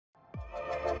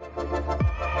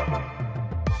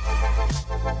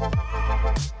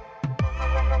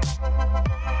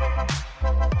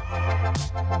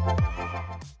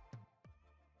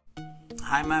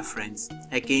Hi my friends,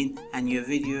 again a new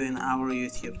video in our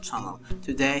YouTube channel.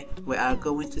 Today we are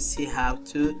going to see how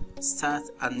to start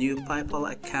a new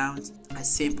PayPal account as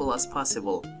simple as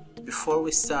possible. Before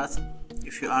we start,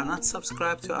 if you are not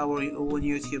subscribed to our own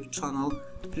YouTube channel,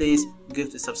 please go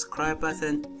to subscribe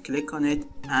button, click on it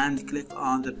and click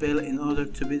on the bell in order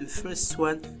to be the first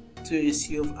one to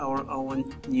receive our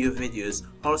own new videos.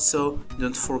 Also,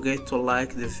 don't forget to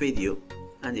like the video,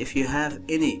 and if you have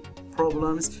any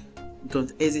problems,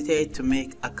 don't hesitate to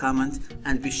make a comment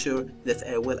and be sure that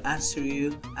I will answer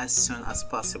you as soon as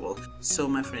possible. So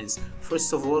my friends,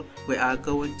 first of all, we are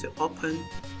going to open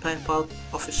PayPal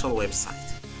official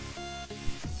website.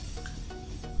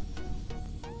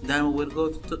 Then we will go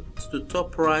to the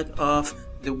top right of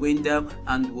the window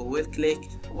and we will click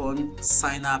on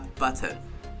sign up button.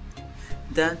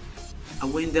 Then a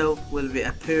window will be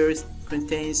appears,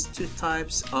 contains two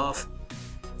types of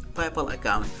PayPal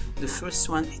account. The first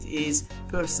one it is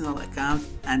personal account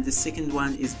and the second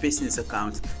one is business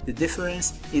account. The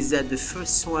difference is that the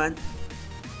first one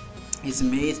is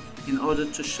made in order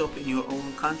to shop in your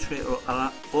own country or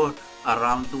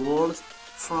around the world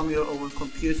from your own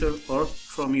computer or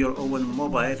from your own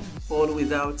mobile, all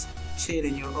without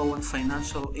sharing your own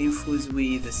financial infos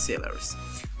with the sellers.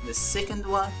 The second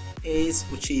one is,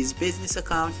 which is business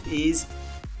account, is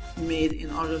made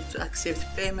in order to accept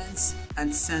payments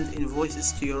and send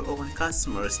invoices to your own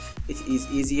customers. It is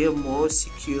easier and more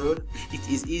secure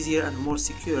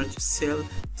to sell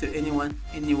to anyone,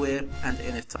 anywhere and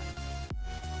anytime.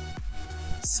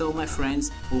 So my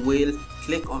friends, we will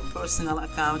click on personal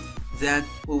account, then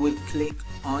we will click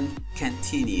on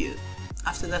continue.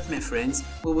 After that, my friends,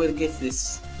 we will get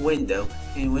this window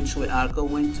in which we are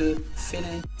going to fill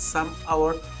in some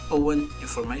our own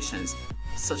informations,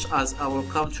 such as our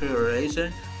country or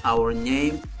region, our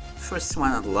name, first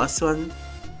one and last one,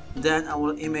 then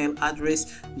our email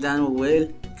address, then we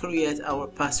will create our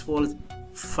password.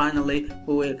 Finally,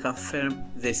 we will confirm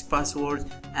this password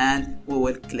and we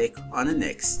will click on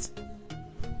next.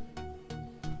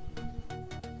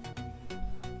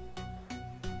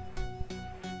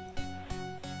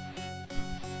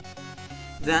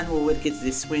 Then we will get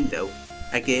this window.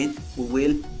 Again, we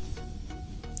will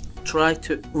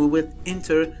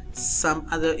enter some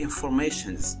other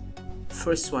informations.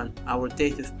 First one, our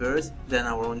date of birth, then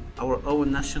our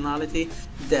own nationality,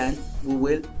 then we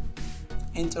will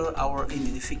enter our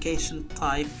identification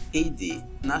type, ID,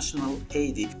 national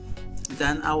ID,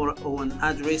 then our own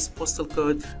address, postal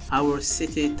code, our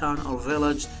city, town or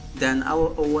village, then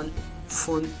our own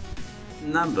phone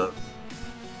number.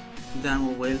 Then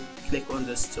we will click on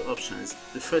those two options.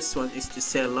 The first one is to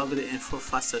say logged in for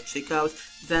faster checkout.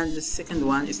 Then the second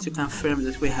one is to confirm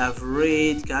that we have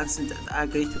read, consent and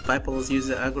agree to PayPal's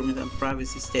user agreement and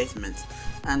privacy statement,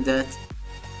 and that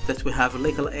we have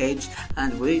legal age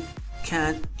and we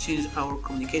can change our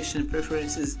communication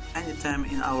preferences anytime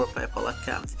in our PayPal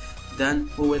account. Then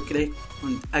we will click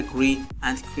on agree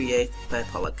and create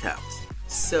PayPal account.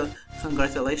 So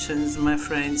congratulations my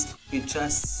friends, you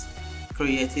just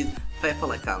created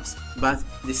PayPal accounts. But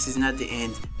this is not the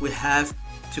end. We have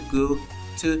to go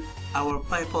to our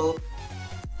PayPal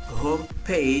home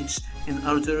page in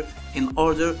order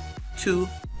to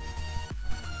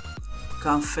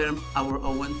confirm our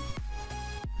own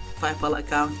PayPal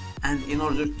account and in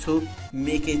order to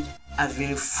make it a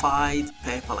verified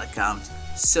PayPal account.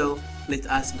 So let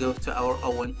us go to our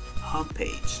own home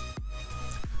page.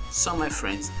 So my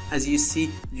friends, as you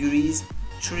see, there is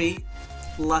 3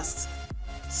 last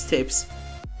steps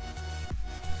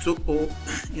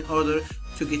in order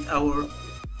to get our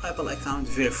PayPal account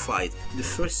verified. The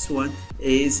first one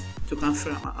is to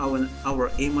confirm our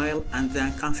email and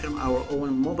then confirm our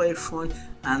own mobile phone,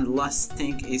 and last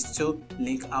thing is to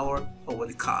link our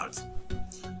own card.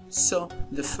 So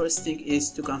the first thing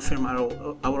is to confirm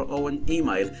our own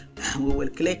email. We will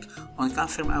click on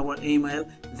confirm our email,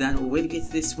 then we will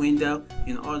get this window.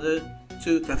 In order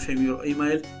to confirm your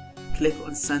email, click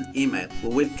on send email. We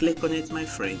will click on it my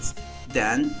friends,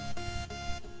 then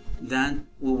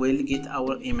we will get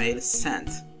our email sent.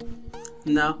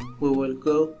 Now we will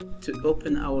go to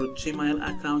open our Gmail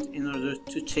account in order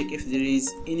to check if there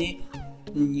is any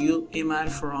new email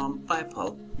from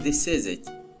PayPal. This is it.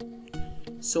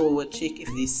 So we will check if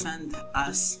they send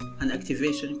us an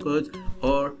activation code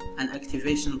or an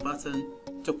activation button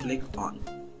to click on.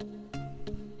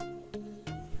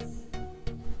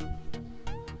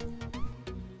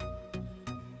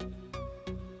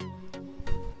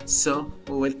 So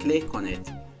we will click on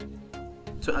it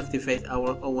to activate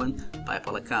our own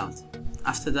PayPal account.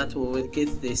 After that, we will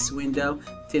get this window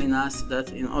telling us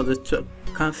that in order to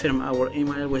confirm our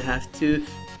email, we have to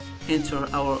enter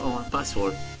our own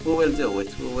password. We will do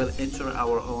it. We will enter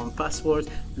our own password,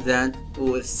 then we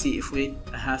will see if we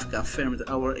have confirmed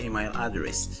our email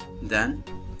address. Then,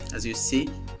 as you see,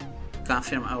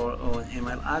 confirm our own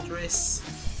email address.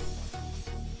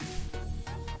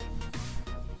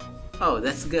 Oh,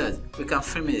 that's good, we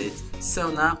confirmed it.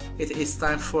 So now it is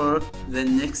time for the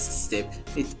next step.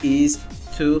 It is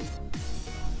to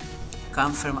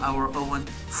confirm our own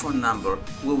phone number.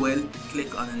 We will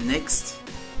click on next,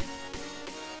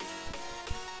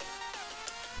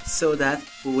 so that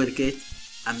we will get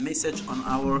a message on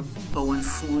our own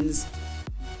phones.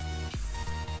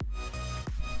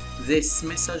 This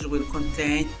message will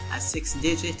contain a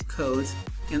 6-digit code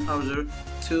in order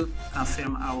to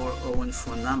confirm our own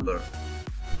phone number.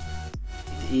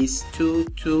 It is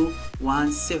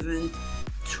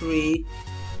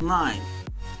 221739.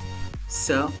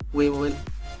 So we will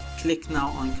click now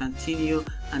on continue,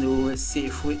 and we will see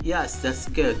if we, yes, that's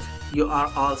good, you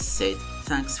are all set.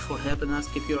 Thanks for helping us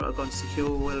keep your account secure.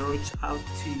 We will reach out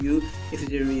to you if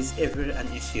there is ever an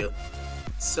issue.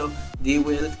 So they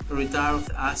will redirect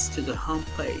us to the home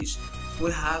page.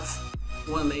 We have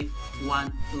only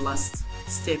one last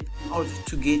step in order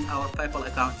to get our PayPal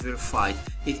account verified.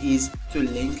 It is to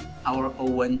link our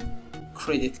own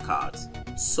credit card.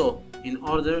 So in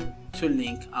order to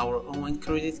link our own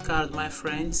credit card, my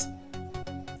friends,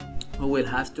 we will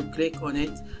have to click on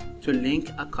it to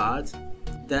link a card.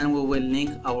 Then we will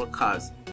link our card.